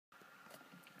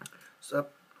What's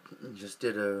up? Just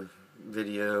did a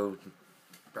video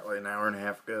probably an hour and a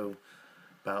half ago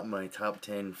about my top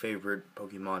 10 favorite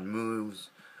Pokemon moves,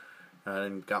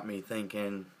 and got me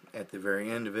thinking. At the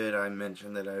very end of it, I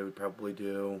mentioned that I would probably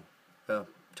do a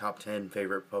top 10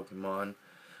 favorite Pokemon.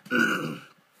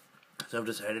 So I've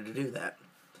decided to do that.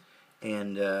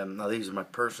 And now these are my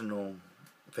personal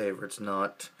favorites,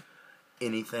 not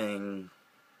anything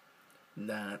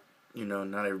that,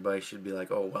 not everybody should be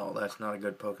like, oh, well, that's not a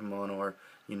good Pokemon, or,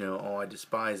 oh, I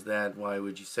despise that, why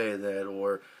would you say that,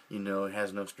 or, it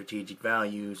has no strategic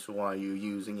value, so why are you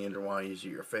using it, or why is it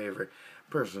your favorite?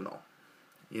 Personal.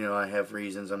 I have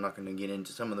reasons. I'm not going to get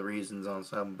into some of the reasons on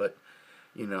some, but,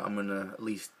 I'm going to at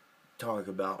least talk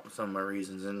about some of my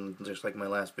reasons, and just like my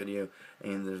last video,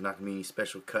 and there's not going to be any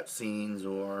special cutscenes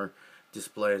or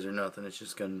displays or nothing. It's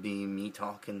just going to be me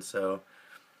talking, so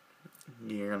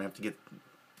you're going to have to get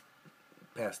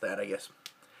past that, I guess.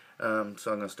 So I'm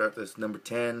going to start this number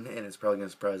 10, and it's probably going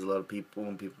to surprise a lot of people,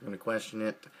 and people are going to question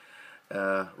it.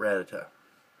 Rattata.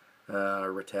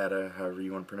 Rattata, however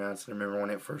you want to pronounce it. I remember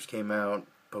when it first came out,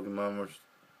 Pokemon was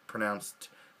pronounced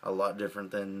a lot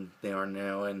different than they are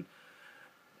now, and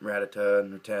Rattata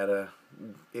and Rattata,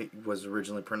 it was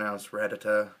originally pronounced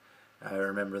Rattata. I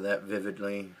remember that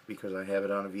vividly because I have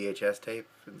it on a VHS tape,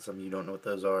 and some of you don't know what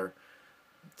those are.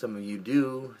 Some of you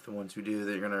do. The ones who do,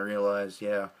 they're going to realize,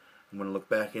 yeah, I'm going to look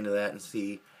back into that and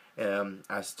see.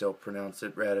 I still pronounce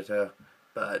it Rattata,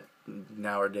 but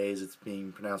nowadays it's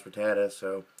being pronounced Rattata,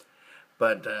 so.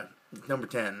 But number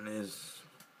 10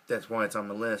 that's why it's on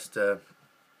my list.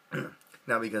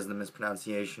 Not because of the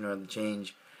mispronunciation or the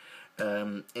change.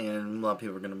 And a lot of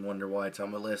people are going to wonder why it's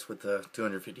on my list with the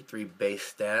 253 base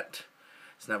stat.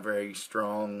 It's not very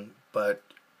strong, but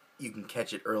you can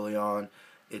catch it early on.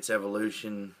 Its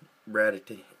evolution,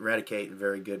 Raticate, a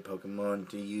very good Pokemon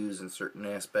to use in certain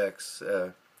aspects,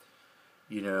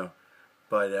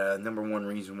 But number one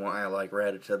reason why I like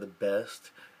Rattata the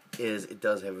best is it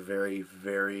does have a very,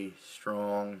 very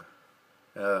strong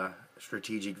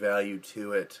strategic value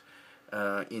to it.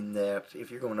 In that,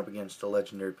 if you're going up against a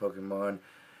legendary Pokemon,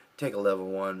 take a level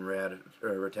 1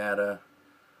 Rattata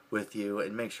with you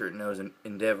and make sure it knows an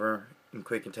Endeavor and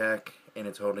Quick Attack, and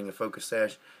it's holding a Focus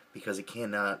Sash, because it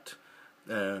cannot.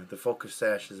 The Focus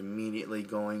Sash is immediately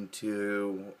going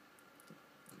to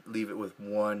leave it with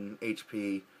 1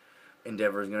 HP.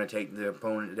 Endeavor is going to take the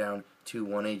opponent down to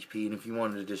 1 HP, and if you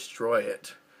wanted to destroy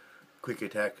it, Quick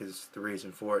Attack is the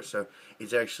reason for it. So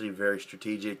it's actually very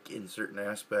strategic in certain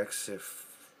aspects.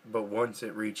 But once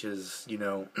it reaches,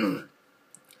 a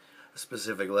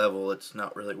specific level, it's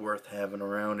not really worth having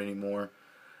around anymore.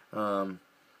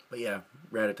 But yeah,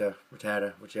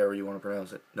 Rattata, whichever you want to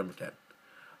pronounce it. Number 10.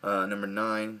 Number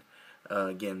 9,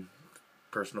 again,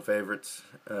 personal favorites,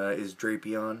 is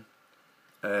Drapion.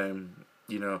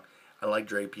 I like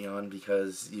Drapion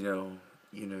because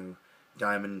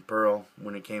Diamond and Pearl,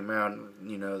 when it came out,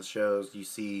 the shows, you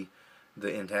see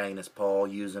the antagonist Paul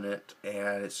using it,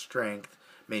 and its strength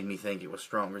made me think it was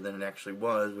stronger than it actually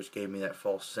was, which gave me that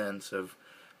false sense of,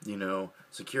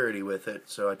 security with it.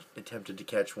 So I attempted to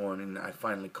catch one, and I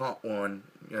finally caught one.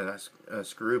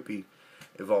 Skorupi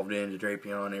evolved into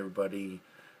Drapion. Everybody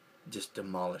just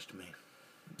demolished me.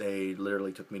 They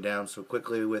literally took me down so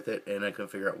quickly with it, and I couldn't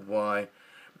figure out why.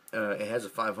 It has a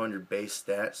 500 base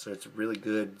stat, so it's really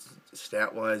good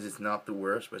stat-wise. It's not the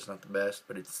worst, but it's not the best,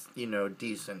 but it's,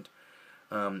 decent.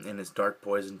 And it's Dark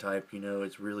Poison type,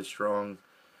 it's really strong,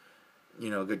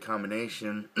 good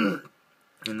combination.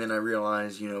 And then I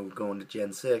realized, going to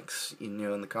Gen 6, in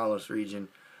the Kalos region,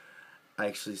 I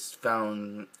actually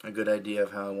found a good idea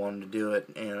of how I wanted to do it,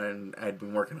 and I'd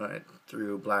been working on it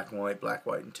through Black and White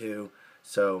and 2,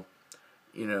 so,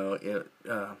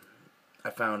 I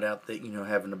found out that,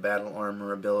 having a battle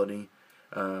armor ability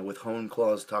with Hone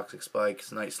Claws, Toxic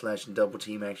Spikes, Night Slash, and Double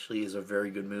Team actually is a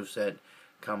very good moveset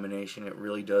combination. It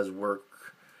really does work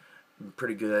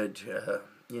pretty good.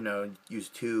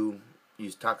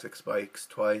 Use Toxic Spikes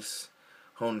twice,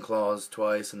 Hone Claws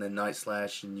twice, and then Night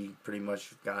Slash, and you pretty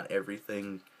much got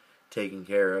everything taken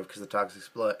care of, because the Toxic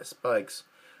Spikes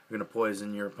are going to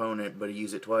poison your opponent, but you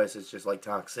use it twice, it's just like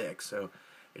Toxic, so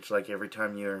it's like every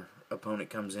time your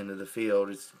opponent comes into the field,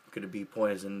 it's going to be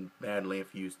poisoned badly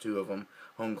if you use 2 of them.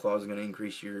 Hone Claw is going to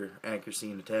increase your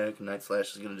accuracy and attack, and Night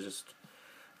Slash is going to just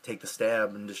take the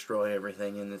stab and destroy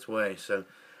everything in its way. So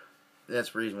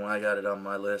that's the reason why I got it on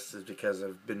my list, is because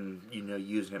I've been,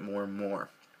 using it more and more.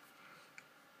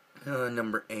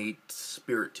 Number 8,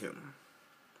 Spiritomb.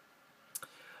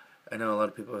 I know a lot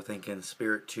of people are thinking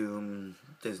Spiritomb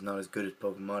is not as good as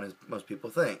Pokemon as most people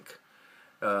think.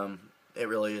 It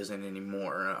really isn't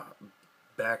anymore.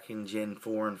 back in Gen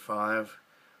 4 and 5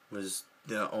 was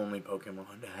the only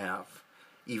Pokemon to have.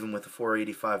 Even with the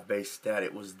 485 base stat,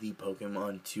 it was the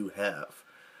Pokemon to have.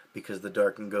 Because the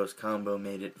Dark and Ghost combo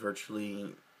made it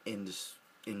virtually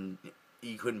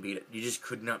you couldn't beat it. You just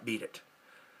could not beat it.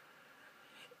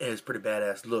 And it's pretty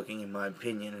badass looking, in my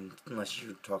opinion, unless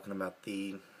you're talking about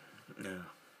the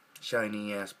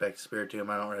shiny aspect of Spiritomb.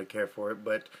 I don't really care for it,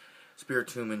 but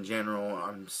Spiritomb in general,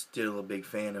 I'm still a big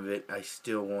fan of it. I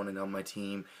still want it on my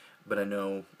team, but I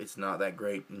know it's not that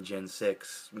great in Gen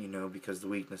 6, because the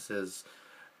weaknesses,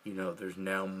 there's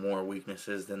now more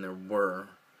weaknesses than there were,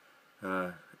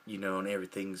 and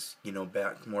everything's,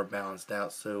 more balanced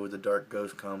out, so the Dark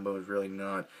Ghost combo is really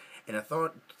not. And I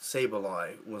thought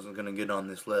Sableye wasn't going to get on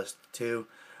this list, too,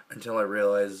 until I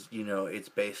realized, its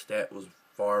base stat was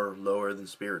far lower than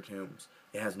Spiritomb's.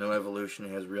 It has no evolution,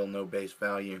 it has no base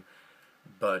value.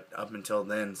 But up until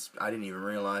then, I didn't even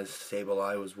realize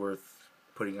Sableye was worth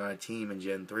putting on a team in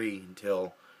Gen 3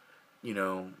 until,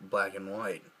 Black and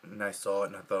White. And I saw it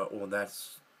and I thought, well,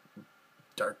 that's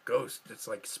Dark Ghost. It's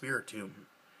like Spiritomb.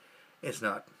 It's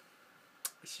not.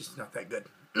 It's just not that good.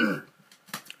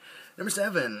 Number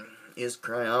 7 is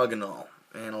Cryogonal.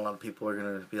 And a lot of people are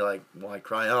going to be like, why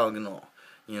Cryogonal?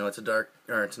 It's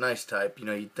it's an ice type.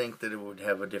 You'd think that it would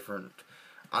have a different...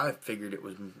 I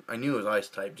knew it was ice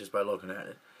type just by looking at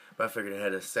it. But I figured it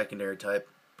had a secondary type.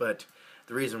 But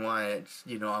the reason why it's,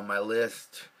 on my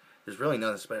list, there's really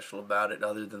nothing special about it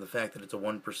other than the fact that it's a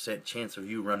 1% chance of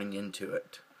you running into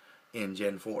it in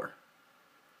Gen 4.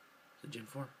 Is it Gen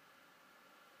 4?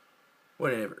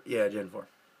 Whatever. Yeah, Gen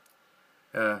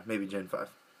 4. Maybe Gen 5.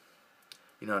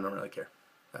 I don't really care.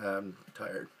 I'm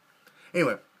tired.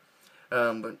 Anyway.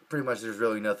 But pretty much there's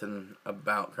really nothing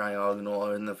about Cryogonal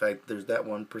other than the fact that there's that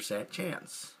 1%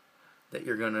 chance that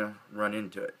you're going to run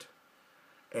into it.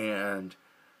 And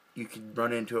you could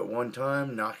run into it one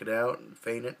time, knock it out, and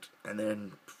faint it, and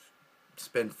then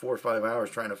spend 4 or 5 hours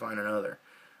trying to find another.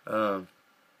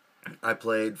 I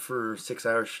played for 6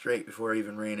 hours straight before I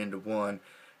even ran into one,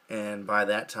 and by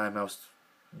that time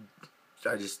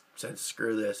I just said,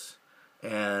 screw this,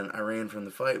 and I ran from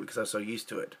the fight because I was so used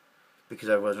to it. Because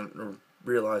I wasn't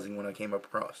realizing when I came up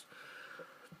across.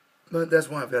 But that's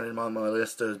why I've got him on my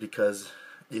list, is because,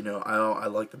 I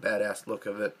like the badass look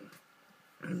of it.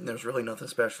 There's really nothing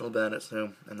special about it,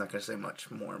 so I'm not going to say much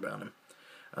more about him.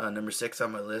 Number 6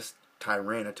 on my list,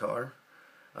 Tyranitar.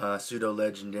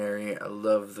 Pseudo-legendary. I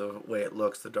love the way it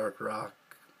looks, the Dark Rock,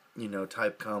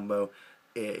 type combo.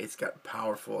 It's got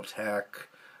powerful attack.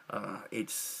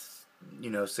 It's,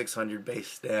 600 base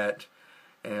stat.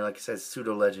 And like I said,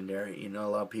 pseudo-legendary. A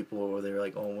lot of people, they're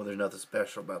like, oh, well, there's nothing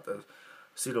special about those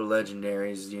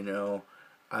pseudo-legendaries.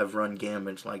 I've run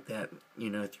gambits like that,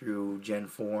 through Gen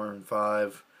 4 and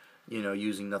 5,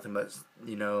 using nothing but,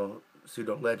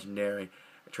 pseudo-legendary.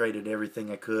 I traded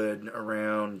everything I could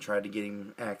around, tried to get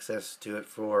him access to it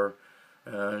for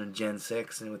Gen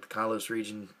 6, and with the Kalos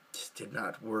region, just did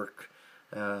not work.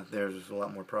 There's a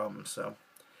lot more problems, so...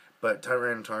 But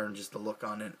Tyranitar, just the look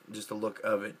on it, just the look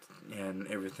of it, and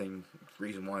everything,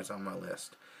 reason why it's on my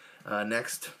list.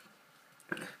 Next,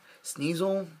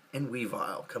 Sneasel and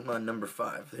Weavile come on number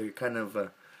 5. They're kind of,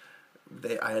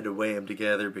 I had to weigh them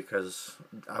together because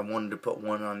I wanted to put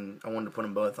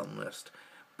them both on the list.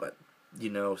 But,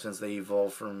 since they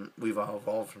Weavile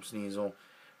evolved from Sneasel,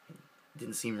 it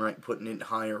didn't seem right putting it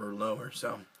higher or lower,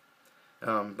 so.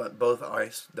 But both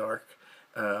Ice, Dark,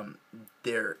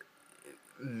 they're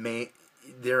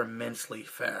immensely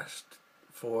fast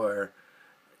for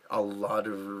a lot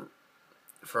of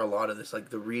this. Like,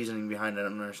 the reasoning behind it, I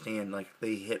don't understand. Like,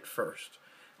 they hit first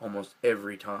almost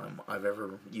every time I've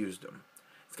ever used them.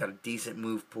 It's got a decent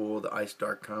move pool. The Ice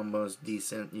Dark combo is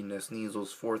decent.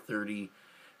 Sneasel's 430,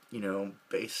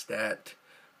 base stat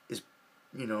is,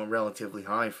 relatively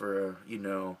high for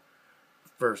a,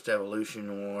 first evolution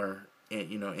or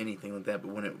anything like that.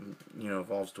 But when it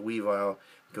evolves to Weavile,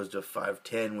 it goes to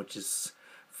 510, which is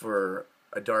for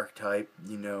a dark type,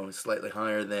 slightly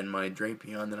higher than my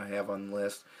Drapion that I have on the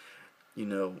list.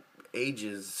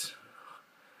 Ages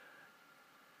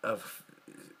of,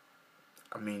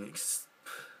 I'm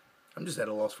just at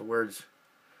a loss for words.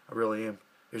 I really am.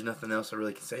 There's nothing else I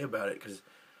really can say about it, because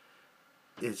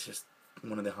it's just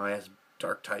one of the highest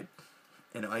dark type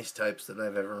and ice types that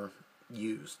I've ever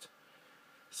used.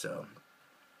 So,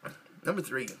 number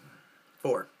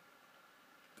 4.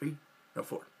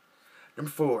 Number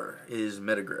 4 is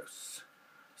Metagross.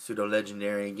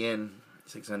 Pseudo-legendary again,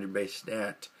 600 base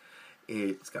stat.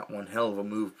 It's got one hell of a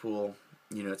move pool.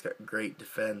 It's got great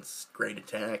defense, great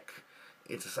attack.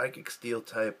 It's a Psychic Steel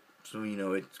type, so,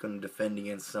 it's going to defend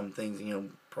against some things,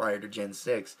 prior to Gen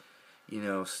 6.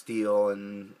 Steel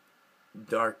and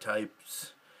Dark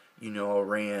types,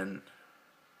 ran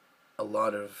a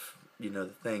lot of, the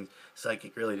things.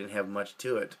 Psychic really didn't have much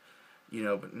to it,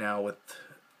 but now with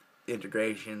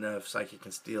integration of Psychic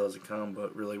and Steel as a combo,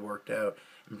 it really worked out.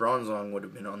 And Bronzong would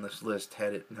have been on this list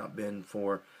had it not been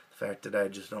for the fact that I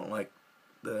just don't like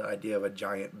the idea of a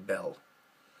giant bell.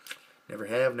 Never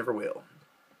have, never will.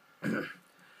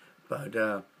 But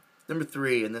number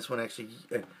 3, and this one actually,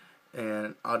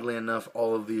 and oddly enough,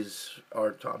 all of these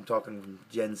are, I'm talking from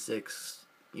Gen 6,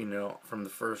 from the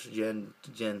first Gen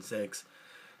to Gen 6.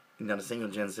 Not a single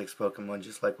Gen 6 Pokemon,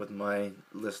 just like with my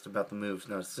list about the moves,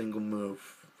 not a single move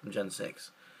from Gen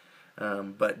 6.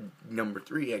 But number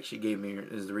 3 actually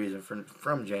is the reason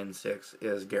from Gen 6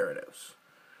 is Gyarados.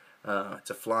 It's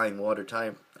a flying water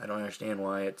type. I don't understand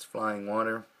why it's flying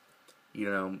water,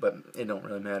 but it don't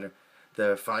really matter.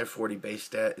 The 540 base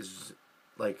stat is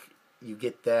like, you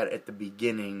get that at the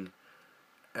beginning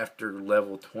after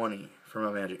level 20 from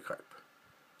a Magikarp.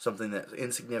 Something that's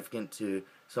insignificant to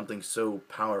something so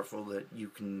powerful that you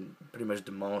can pretty much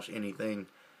demolish anything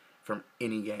from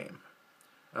any game.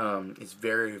 It's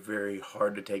very, very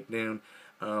hard to take down.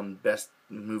 Best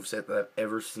moveset that I've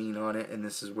ever seen on it, and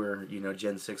this is where,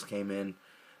 Gen 6 came in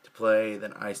to play,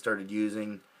 that I started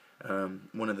using.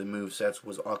 One of the movesets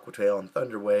was Aqua Tail and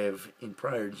Thunder Wave in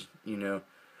prior,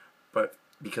 but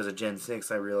because of Gen 6,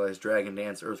 I realized Dragon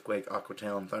Dance, Earthquake, Aqua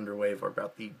Tail, and Thunder Wave are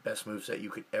about the best moveset you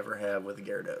could ever have with a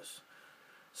Gyarados.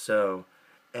 So,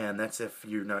 and that's if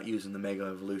you're not using the Mega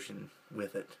Evolution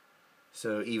with it.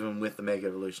 So even with the Mega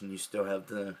Evolution, you still have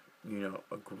the,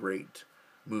 a great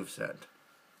moveset.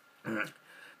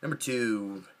 Number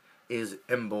 2 is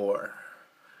Emboar.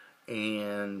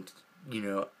 And,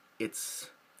 it's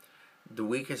the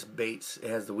weakest base.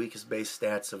 It has the weakest base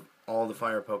stats of all the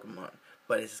fire Pokemon,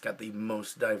 but it's got the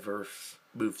most diverse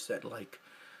moveset. Like,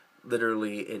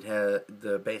 literally, it has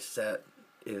the base set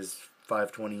is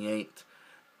 528.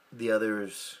 The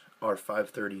others are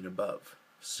 530 and above.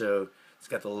 So it's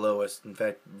got the lowest. In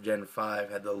fact, Gen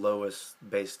 5 had the lowest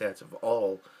base stats of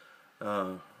all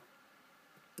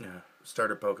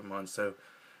starter Pokemon. So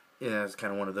it's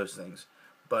kind of one of those things.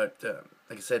 But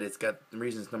like I said, it's got the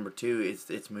reasons. Number 2,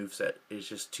 its moveset is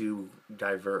just too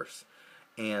diverse,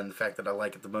 and the fact that I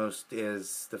like it the most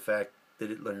is the fact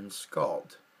that it learns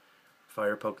Scald,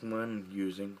 fire Pokemon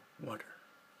using water.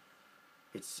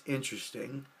 It's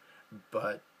interesting,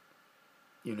 but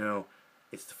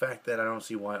it's the fact that I don't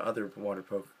see why other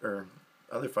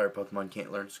other fire Pokemon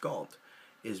can't learn Scald.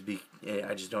 I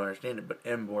just don't understand it. But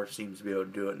Emboar seems to be able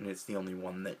to do it, and it's the only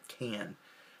one that can.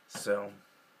 So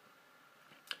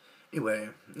anyway,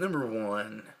 number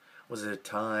 1 was a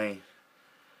tie,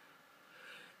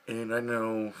 and I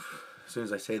know as soon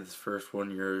as I say this first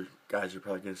one, your guys are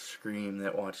probably going to scream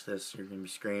that watch this. You're going to be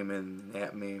screaming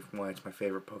at me for why it's my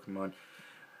favorite Pokemon.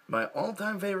 My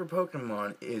all-time favorite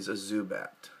Pokemon is a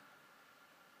Zubat.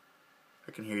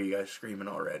 I can hear you guys screaming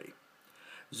already.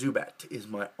 Zubat is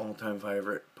my all-time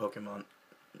favorite Pokemon.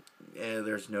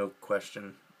 There's no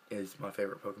question it's my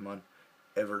favorite Pokemon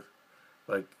ever.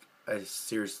 Like, I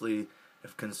seriously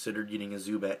have considered getting a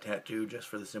Zubat tattoo just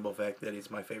for the simple fact that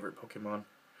it's my favorite Pokemon.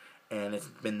 And it's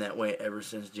been that way ever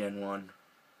since Gen 1.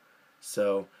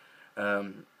 So,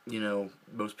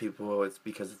 most people, it's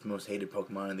because it's the most hated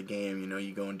Pokemon in the game.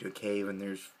 You go into a cave and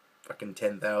there's fucking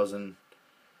 10,000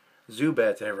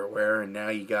 Zubats everywhere, and now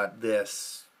you got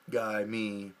this guy,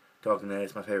 me, talking that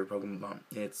it's my favorite Pokemon.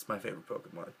 It's my favorite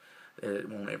Pokemon. It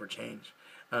won't ever change.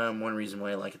 One reason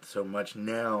why I like it so much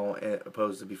now,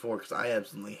 opposed to before, because I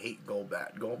absolutely hate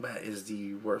Golbat. Golbat is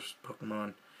the worst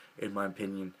Pokemon, in my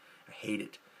opinion. I hate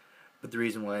it. But the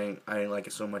reason why I like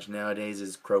it so much nowadays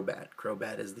is Crobat.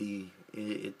 Crobat is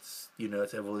its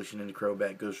evolution into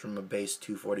Crobat goes from a base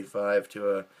 245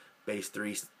 to a base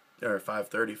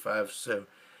 535. So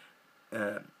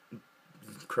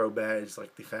Crobat is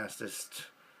like the fastest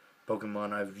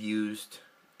Pokemon I've used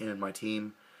in my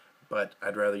team, but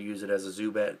I'd rather use it as a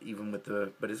Zubat,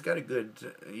 but it's got a good,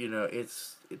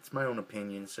 it's my own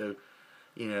opinion, so,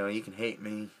 you can hate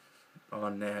me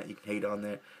on that, you can hate on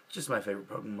that. It's just my favorite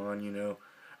Pokemon,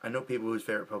 I know people whose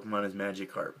favorite Pokemon is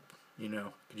Magikarp,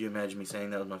 could you imagine me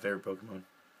saying that was my favorite Pokemon?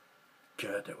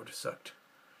 God, that would have sucked.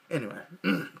 Anyway,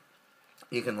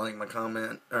 you can like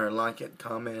it,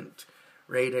 comment,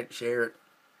 rate it, share it,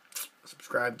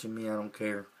 subscribe to me, I don't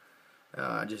care.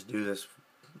 I just do this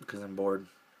because I'm bored.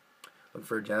 Look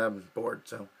for a job, I'm bored,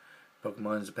 so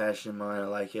Pokemon is a passion of mine, I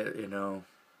like it,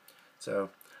 So,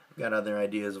 I've got other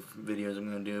ideas of videos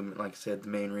I'm going to do, but like I said, the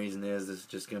main reason is this is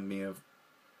just going to be a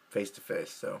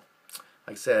face-to-face, so,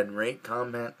 like I said, rate,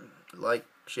 comment, like,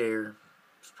 share,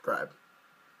 subscribe.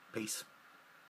 Peace.